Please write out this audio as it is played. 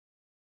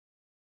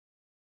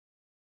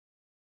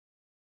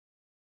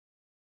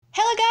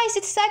Hello guys,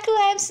 it's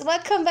Sakuems.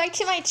 Welcome back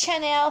to my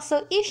channel.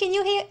 So if you're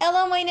new here,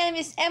 hello, my name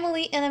is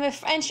Emily and I'm a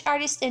French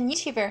artist and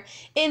YouTuber.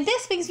 In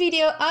this week's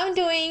video, I'm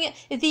doing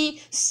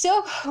the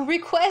so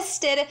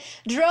requested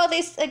Draw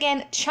This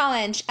Again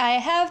challenge. I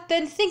have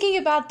been thinking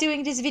about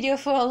doing this video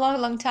for a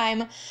long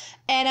time,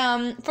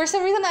 and for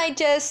some reason I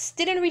just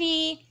didn't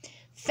really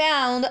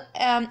found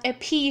a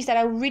piece that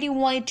I really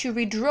wanted to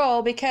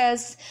redraw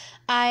because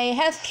I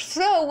have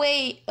thrown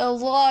away a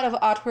lot of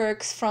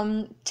artworks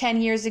from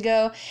 10 years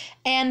ago,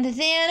 and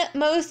then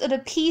most of the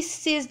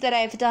pieces that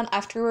I've done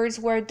afterwards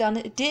were done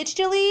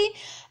digitally,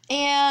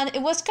 and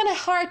it was kind of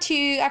hard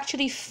to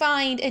actually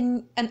find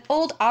an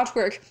old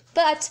artwork.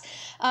 But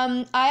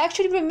I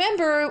actually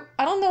remember,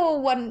 I don't know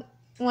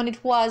when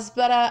it was,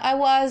 but I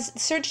was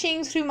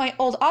searching through my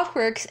old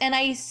artworks and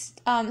I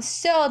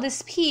saw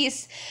this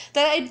piece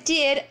that I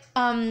did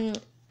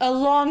a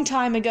long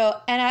time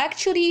ago, and I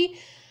actually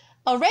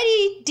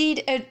already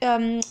did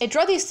a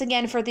Draw This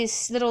Again for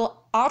this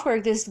little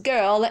artwork, this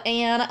girl,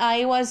 and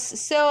I was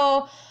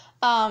so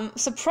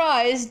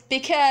surprised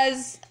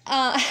because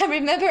I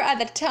remember at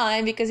the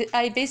time, because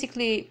I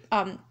basically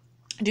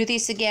do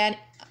this again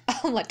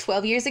like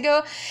 12 years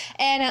ago,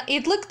 and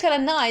it looked kind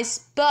of nice,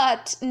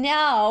 but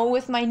now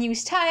with my new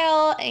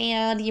style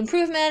and the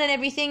improvement and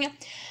everything,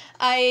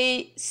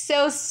 I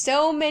saw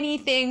so many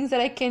things that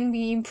I can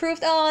be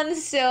improved on.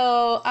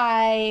 So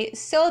I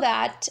saw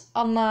that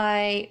on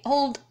my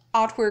old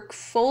artwork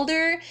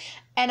folder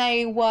and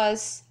I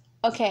was,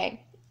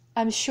 okay,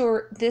 I'm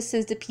sure this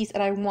is the piece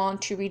that I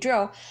want to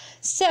redraw.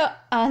 So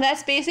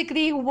that's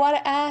basically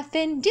what I've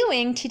been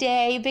doing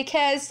today,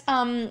 because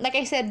like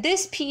I said,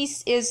 this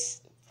piece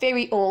is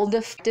very old.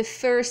 The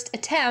first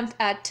attempt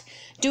at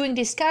doing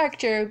this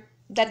character,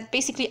 that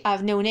basically I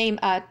have no name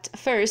at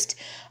first,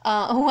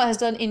 was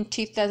done in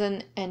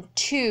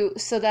 2002.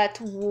 So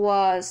that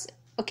was,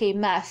 okay,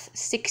 math,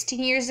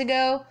 16 years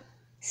ago.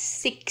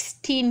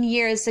 16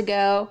 years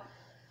ago.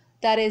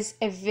 That is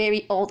a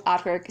very old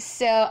artwork.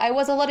 So I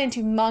was a lot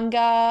into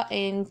manga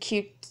and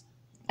cute,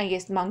 I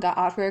guess, manga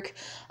artwork.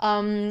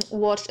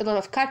 Watched a lot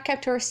of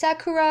Cardcaptor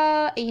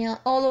Sakura and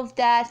all of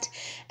that,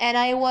 and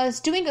I was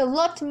doing a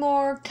lot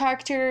more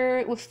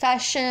character with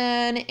fashion,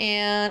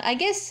 and I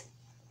guess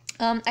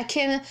I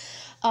can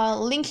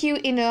link you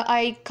in the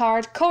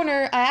iCard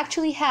corner. I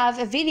actually have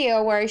a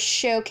video where I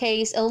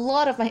showcase a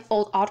lot of my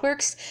old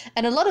artworks,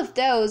 and a lot of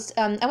those,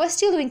 I was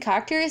still doing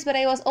characters, but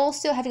I was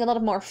also having a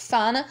lot more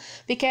fun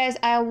because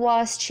I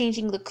was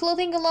changing the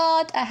clothing a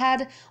lot. I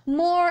had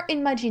more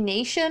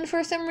imagination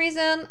for some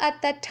reason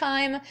at that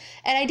time,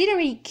 and I didn't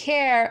really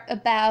care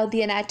about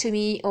the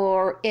anatomy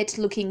or it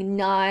looking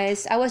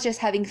nice. I was just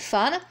having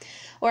fun.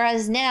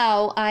 Whereas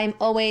now I'm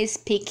always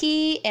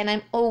picky and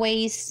I'm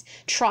always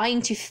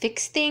trying to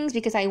fix things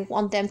because I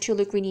want them to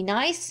look really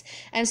nice.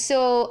 And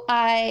so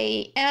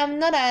I am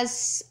not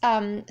as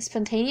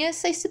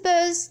spontaneous, I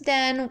suppose,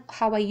 than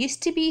how I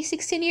used to be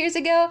 16 years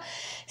ago.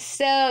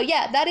 So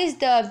yeah, that is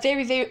the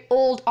very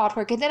old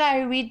artwork. And then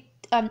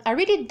I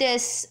redid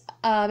this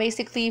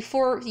basically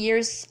 4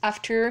 years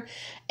after,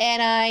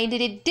 and I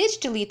did it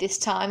digitally this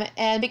time,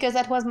 and because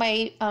that was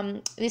my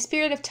this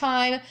period of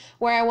time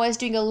where I was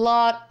doing a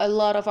lot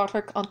of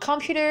artwork on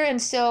computer, and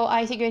so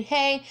I figured,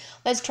 hey,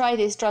 let's try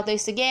this, Draw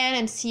This Again,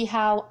 and see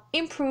how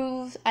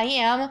improved I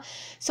am.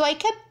 So I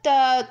kept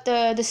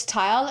the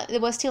style. It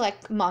was still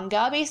like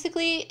manga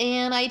basically,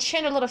 and I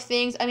changed a lot of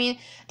things. I mean,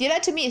 the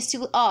anatomy is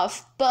still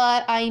off,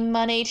 but I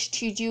managed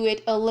to do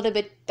it a little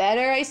bit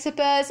better, I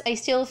suppose. I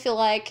still feel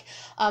like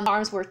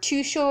arms were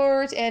too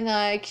short, and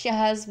like she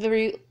has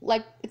very,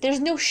 like,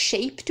 there's no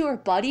shape to her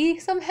body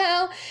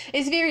somehow.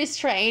 It's very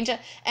strange,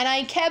 and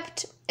I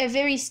kept a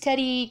very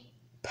steady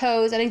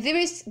pose, and it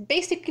was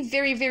basically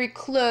very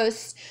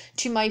close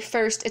to my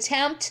first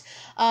attempt.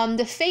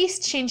 The face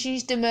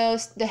changes the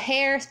most, the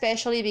hair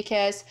especially,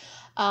 because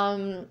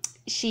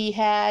she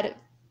had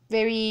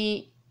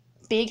very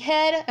big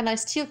head, and I'm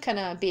still kind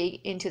of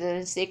big in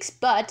 2006,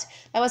 but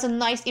that was a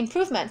nice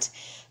improvement.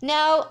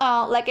 Now,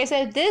 like I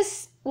said,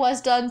 this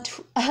was done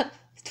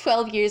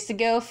 12 years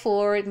ago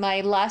for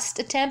my last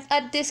attempt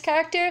at this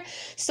character,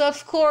 so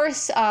of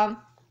course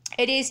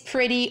it is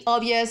pretty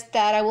obvious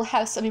that I will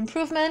have some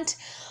improvement,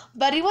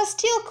 but it was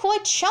still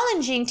quite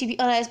challenging, to be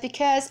honest,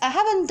 because I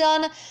haven't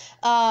done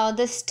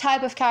this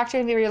type of character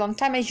in a very long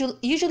time.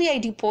 Usually I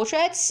do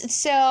portraits,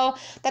 so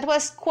that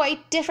was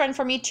quite different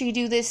for me to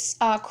do this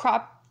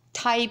crop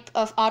type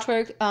of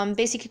artwork,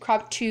 basically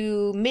cropped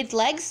to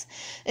mid-legs,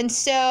 and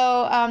so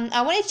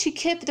I wanted to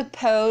keep the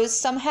pose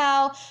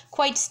somehow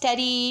quite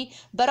steady,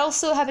 but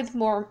also having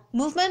more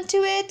movement to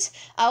it.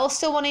 I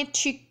also wanted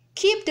to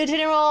keep the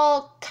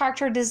general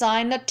character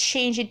design, not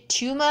change it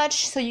too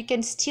much, so you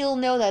can still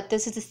know that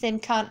this is the same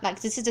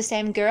this is the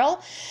same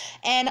girl.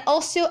 And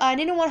also I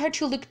didn't want her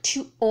to look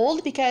too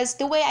old, because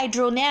the way I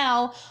draw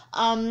now,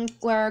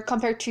 where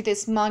compared to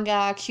this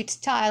manga cute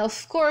style,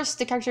 of course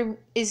the character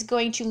is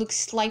going to look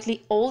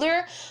slightly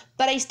older,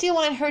 but I still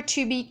wanted her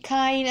to be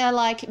kind of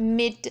like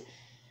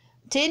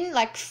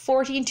like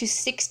 14 to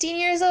 16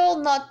 years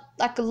old, not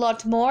like a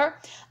lot more.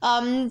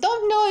 Don't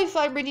know if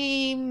I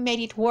really made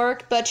it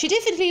work, but she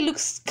definitely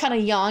looks kind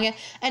of young.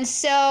 And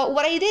so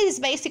what I did is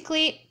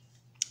basically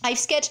I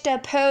sketched a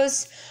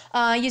pose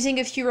using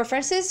a few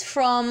references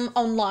from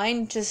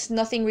online, just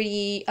nothing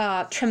really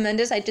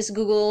tremendous. I just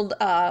Googled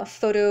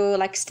photo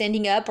like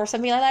standing up or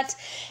something like that.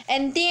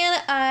 And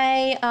then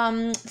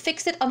I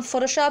fixed it on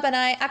Photoshop, and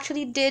I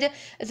actually did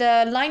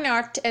the line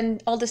art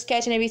and all the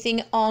sketch and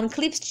everything on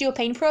Clip Studio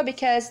Paint Pro,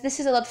 because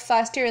this is a lot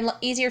faster and a lot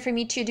easier for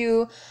me to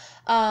do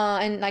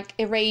and like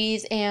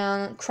erase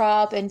and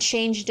crop and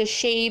change the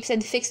shapes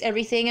and fix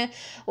everything.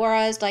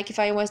 Whereas like if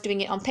I was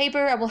doing it on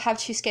paper, I will have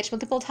to sketch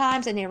multiple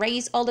times and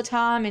erase all the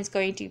time, and it's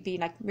going to be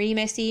like really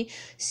messy.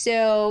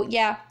 So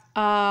yeah,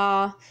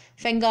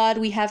 thank God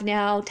we have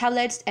now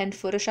tablets and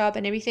Photoshop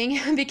and everything,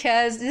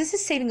 because this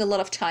is saving a lot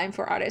of time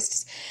for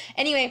artists.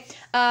 Anyway,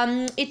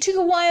 it took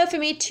a while for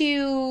me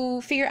to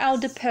figure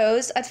out the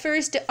pose. At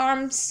first, the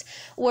arms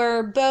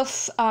were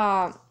both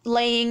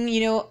laying,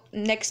 you know,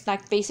 next,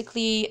 like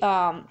basically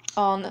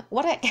on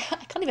what I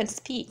can't even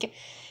speak.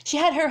 She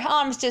had her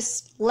arms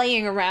just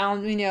laying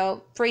around, you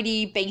know,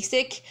 pretty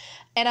basic.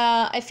 And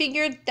I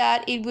figured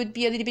that it would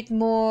be a little bit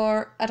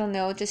more, I don't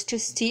know, just too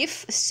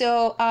stiff.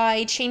 So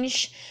I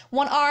changed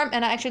one arm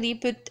and I actually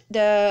put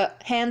the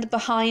hand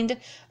behind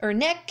her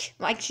neck,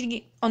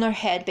 actually on her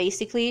head,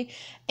 basically.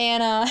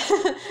 And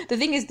the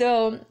thing is,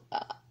 though,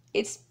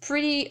 it's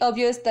pretty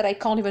obvious that I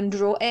can't even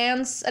draw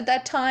hands at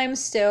that time.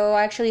 So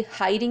actually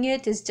hiding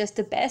it is just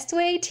the best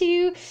way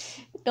to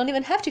don't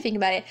even have to think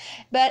about it.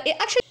 But it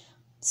actually...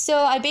 So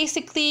I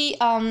basically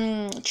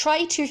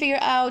tried to figure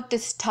out the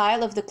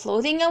style of the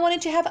clothing I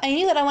wanted to have. I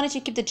knew that I wanted to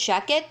keep the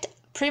jacket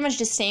pretty much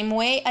the same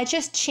way. I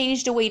just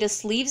changed the way the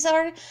sleeves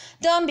are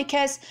done,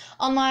 because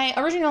on my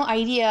original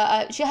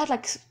idea, she had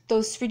like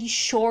those really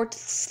short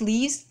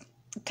sleeves.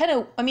 Kind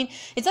of, I mean,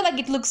 it's not like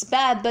it looks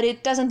bad, but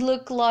it doesn't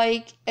look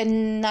like a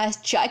nice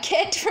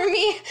jacket for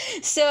me.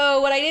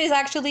 So what I did is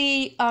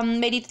actually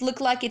made it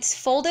look like it's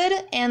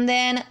folded, and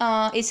then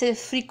it's a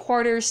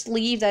 3/4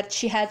 sleeve that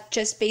she had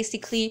just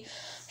basically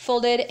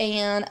folded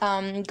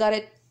and got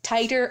it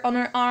tighter on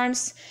her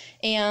arms.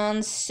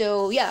 And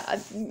so yeah,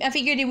 I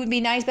figured it would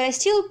be nice, but I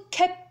still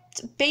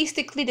kept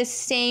basically the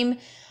same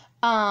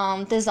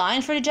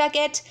design for the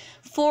jacket.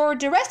 For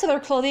the rest of her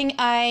clothing,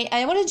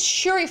 I wasn't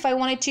sure if I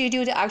wanted to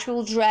do the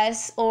actual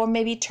dress or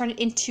maybe turn it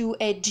into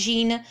a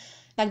jean,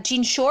 like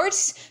jean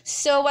shorts.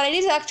 So what I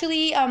did is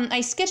actually I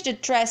sketched the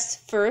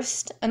dress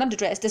first, not the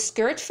dress, the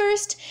skirt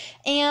first,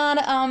 and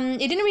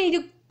it didn't really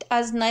look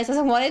as nice as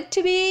I wanted it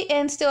to be.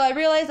 And so I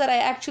realized that I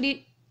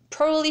actually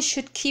probably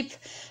should keep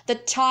the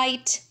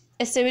tight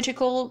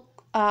asymmetrical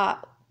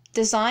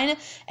design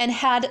and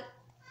had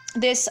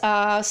this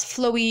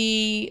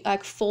flowy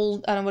like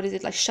fold, I don't know, what is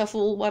it, like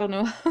shuffle, I don't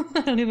know.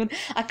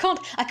 I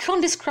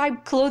can't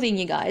describe clothing,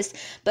 you guys,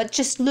 but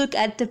just look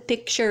at the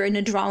picture in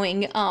the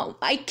drawing.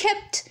 I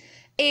kept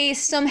a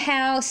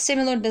somehow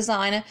similar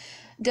design.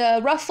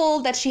 The ruffle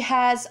that she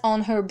has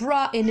on her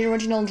bra in the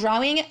original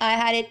drawing, I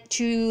had it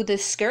to the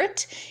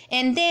skirt.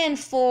 And then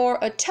for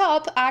a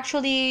top, I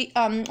actually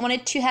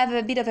wanted to have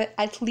a bit of an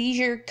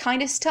athleisure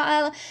kind of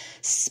style.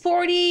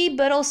 Sporty,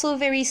 but also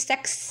very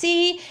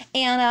sexy.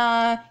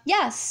 And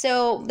yeah,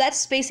 so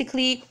that's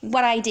basically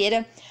what I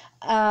did.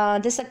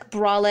 This like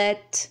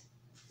bralette,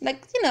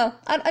 like, you know,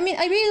 I mean,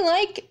 I really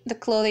like the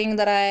clothing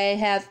that I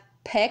have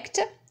picked.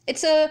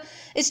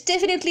 It's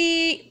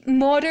definitely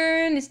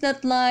modern. It's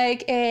not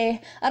like I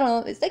don't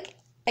know, it's like,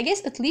 I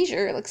guess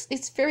athleisure. Like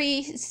it's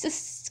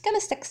just kind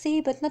of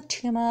sexy, but not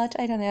too much.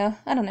 I don't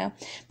know.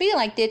 Really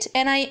liked it.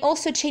 And I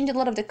also changed a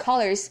lot of the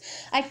colors.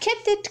 I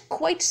kept it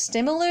quite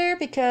similar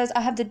because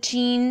I have the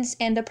jeans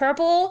and the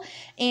purple,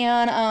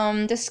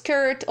 and the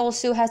skirt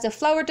also has the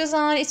flower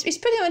design. It's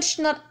pretty much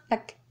not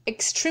like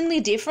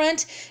extremely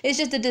different. It's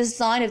just the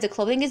design of the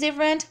clothing is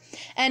different.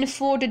 And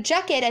for the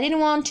jacket, I didn't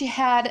want to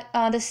have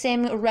the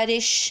same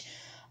reddish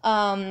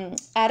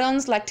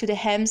add-ons like to the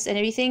hems and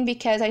everything,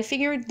 because I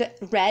figured the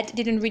red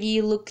didn't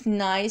really look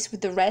nice with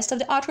the rest of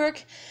the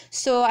artwork.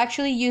 So I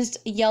actually used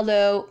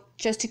yellow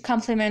just to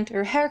complement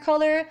her hair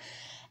color.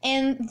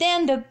 And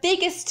then the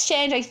biggest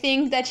change I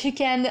think that you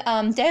can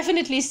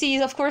definitely see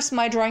is, of course,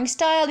 my drawing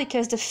style,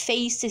 because the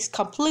face is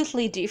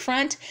completely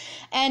different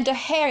and the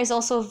hair is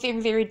also very,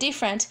 very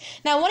different.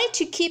 Now I wanted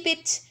to keep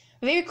it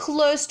very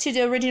close to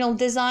the original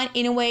design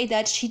in a way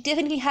that she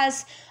definitely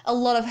has a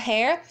lot of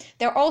hair.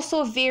 They're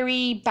also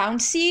very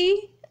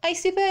bouncy, I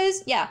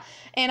suppose. Yeah.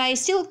 And I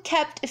still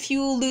kept a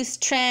few loose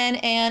strands,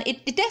 and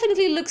it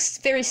definitely looks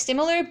very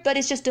similar, but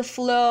it's just the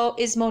flow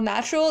is more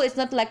natural. It's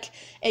not like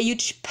a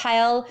huge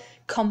pile,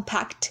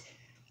 compact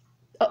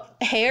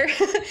hair.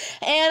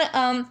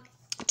 And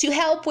to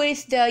help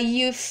with the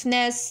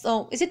youthness,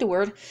 oh, is it the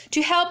word?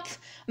 To help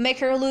make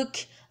her look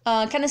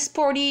kind of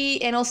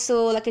sporty and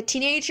also like a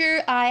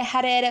teenager, I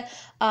had it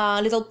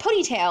little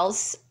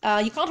ponytails.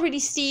 You can't really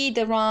see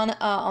the one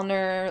on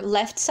her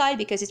left side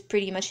because it's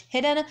pretty much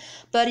hidden,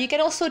 but you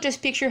can also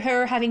just picture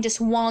her having just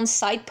one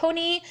side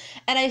pony,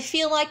 and I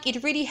feel like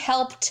it really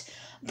helped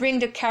bring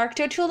the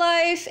character to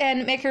life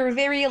and make her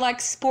very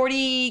like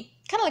sporty,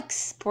 kind of like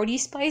sporty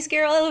Spice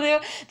Girl, I don't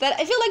know, but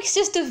I feel like it's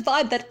just the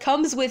vibe that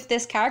comes with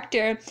this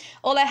character.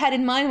 All I had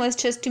in mind was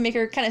just to make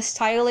her kind of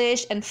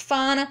stylish and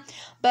fun,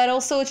 but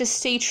also just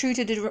stay true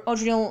to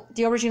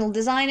the original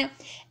design.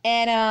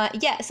 And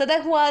yeah, so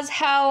that was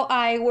how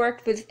I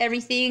worked with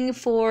everything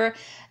for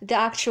the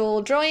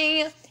actual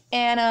drawing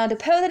and the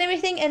pose and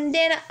everything. And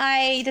then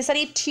I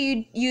decided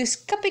to use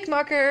COPIC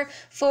marker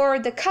for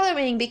the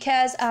coloring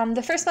because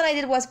the first one I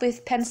did was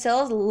with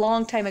pencils a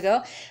long time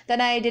ago. Then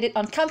I did it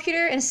on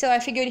computer, and so I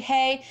figured,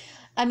 hey,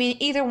 I mean,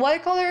 either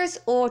watercolors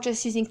or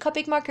just using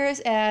COPIC markers,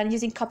 and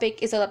using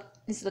COPIC is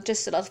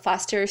just a lot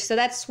faster. So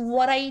that's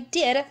what I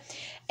did.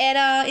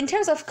 And in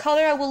terms of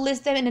color, I will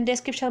list them in the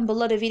description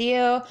below the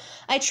video.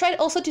 I tried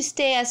also to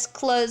stay as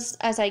close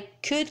as I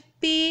could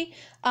be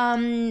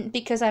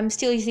because I'm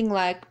still using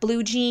like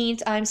blue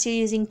jeans, I'm still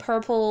using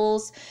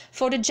purples.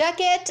 For the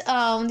jacket,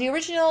 the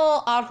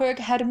original artwork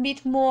had a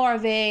bit more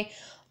of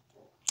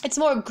it's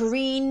more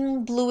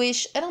green,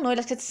 bluish, I don't know,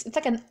 like it's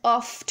like an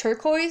off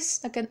turquoise,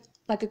 like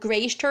a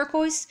grayish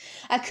turquoise.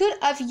 I could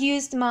have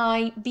used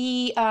my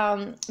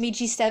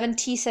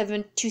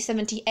BG70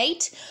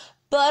 278,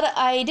 but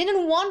I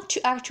didn't want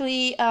to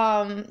actually,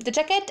 the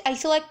jacket I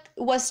feel like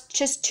was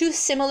just too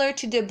similar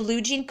to the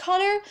blue jean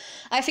color.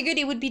 I figured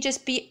it would be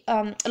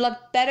a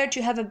lot better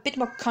to have a bit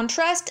more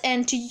contrast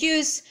and to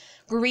use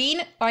green,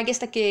 or I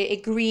guess like a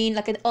green,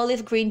 like an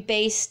olive green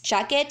based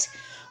jacket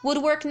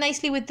would work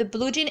nicely with the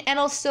blue jean and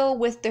also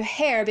with the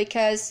hair,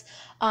 because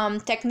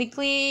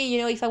technically, you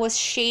know, if I was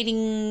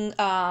shading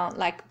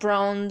like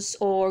bronze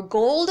or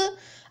gold,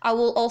 I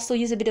will also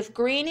use a bit of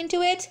green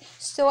into it.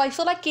 So I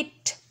feel like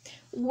it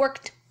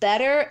worked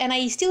better, and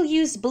I still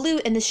use blue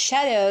in the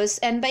shadows,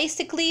 and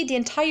basically the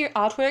entire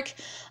artwork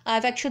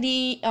I've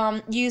actually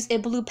used a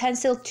blue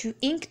pencil to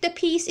ink the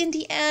piece in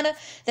the end.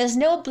 There's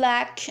no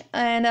black,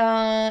 and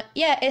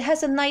yeah, it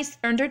has a nice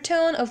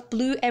undertone of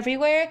blue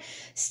everywhere,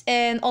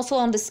 and also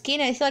on the skin.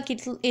 I feel like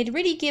it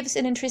really gives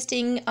an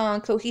interesting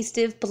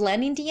cohesive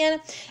blend in the end,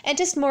 and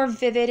just more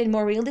vivid and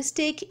more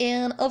realistic.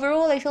 And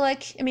overall I feel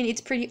like, I mean, it's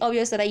pretty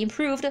obvious that I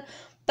improved,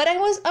 but I'm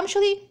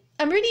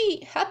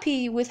really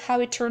happy with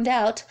how it turned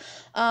out.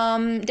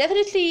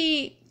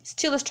 Definitely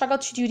still a struggle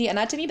to do the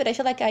anatomy, but I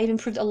feel like I've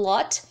improved a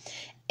lot.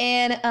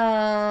 And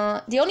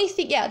the only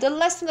thing, yeah, the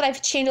last thing that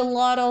I've changed a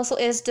lot also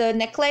is the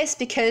necklace,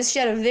 because she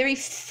had a very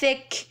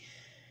thick,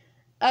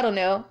 I don't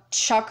know,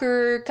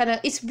 choker kind of,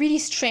 it's really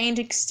strange.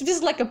 It's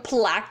just like a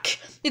plaque.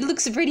 It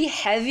looks really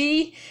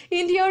heavy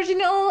in the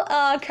original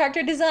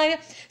character design.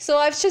 So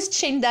I've just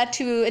changed that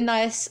to a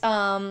nice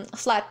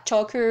flat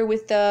choker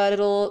with the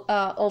little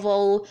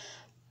oval,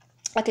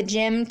 like a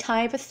gem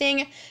type of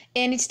thing,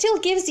 and it still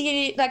gives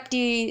you like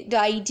the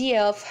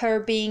idea of her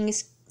being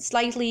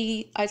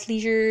slightly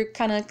athleisure,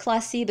 kind of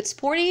classy but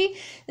sporty.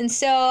 And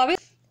so I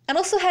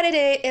also had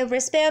it a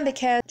wristband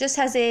because it just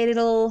has a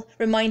little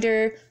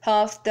reminder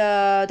of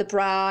the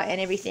bra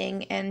and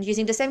everything, and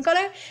using the same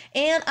color.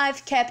 And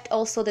I've kept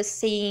also the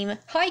same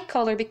eye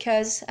color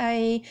because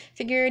I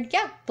figured,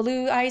 yeah,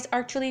 blue eyes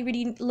actually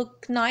really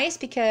look nice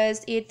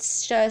because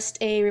it's just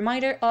a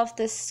reminder of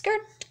the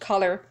skirt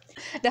color.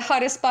 The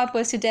hardest part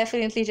was to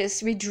definitely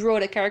just redraw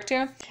the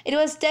character. It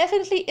was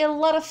definitely a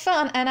lot of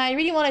fun, and I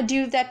really want to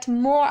do that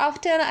more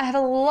often. I have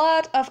a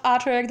lot of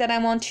artwork that I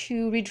want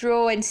to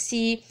redraw and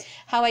see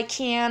how I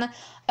can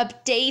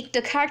update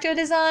the character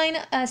design,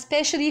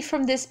 especially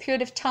from this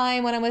period of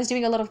time when I was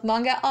doing a lot of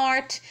manga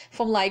art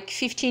from like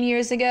 15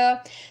 years ago.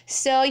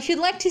 So if you'd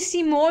like to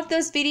see more of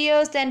those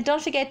videos, then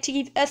don't forget to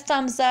give a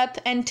thumbs up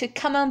and to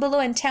comment below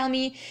and tell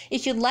me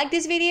if you like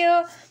this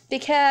video,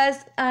 because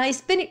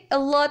it's been a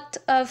lot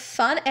of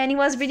fun and it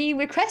was really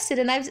requested.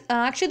 And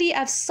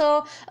I've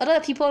saw a lot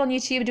of people on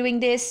YouTube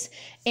doing this,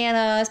 and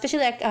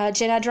especially like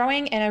Jenna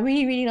drawing, and I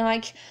really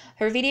like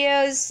her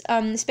videos,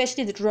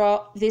 especially the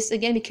draw this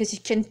again, because you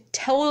can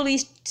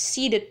totally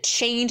see the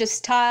change of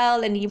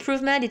style and the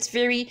improvement. It's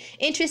very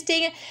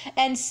interesting,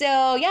 and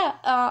so yeah,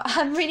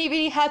 I'm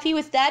really happy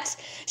with that.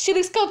 She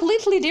looks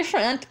completely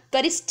different,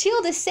 but it's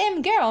still the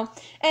same girl.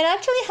 And I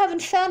actually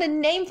haven't found a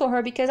name for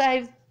her because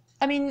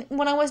I mean,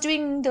 when I was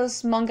doing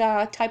those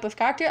manga type of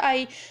character,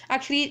 I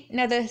actually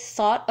never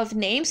thought of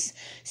names.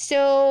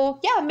 So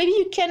yeah, maybe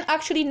you can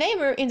actually name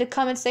her in the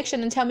comment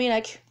section and tell me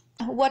like,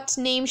 what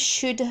name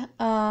should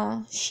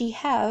she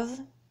have?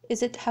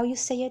 Is it how you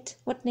say it?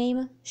 What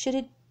name should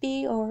it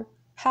be? Or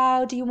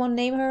how do you want to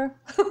name her?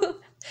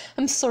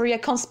 I'm sorry, I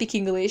can't speak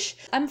English.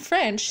 I'm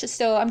French,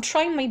 so I'm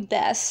trying my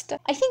best.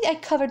 I think I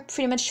covered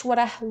pretty much what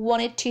I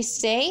wanted to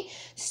say.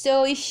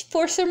 So if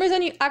for some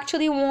reason you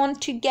actually want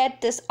to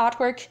get this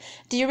artwork,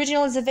 the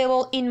original is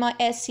available in my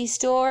Etsy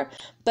store.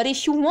 But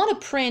if you want a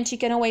print, you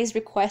can always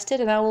request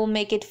it and I will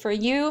make it for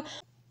you.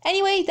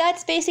 Anyway,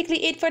 that's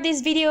basically it for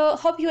this video.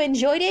 Hope you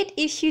enjoyed it.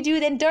 If you do,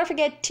 then don't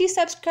forget to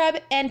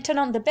subscribe and turn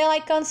on the bell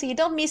icon so you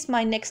don't miss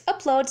my next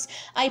uploads.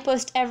 I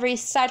post every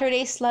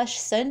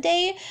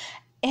Saturday/Sunday.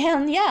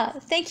 And yeah,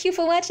 thank you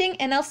for watching,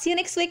 and I'll see you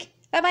next week.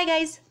 Bye bye,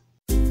 guys.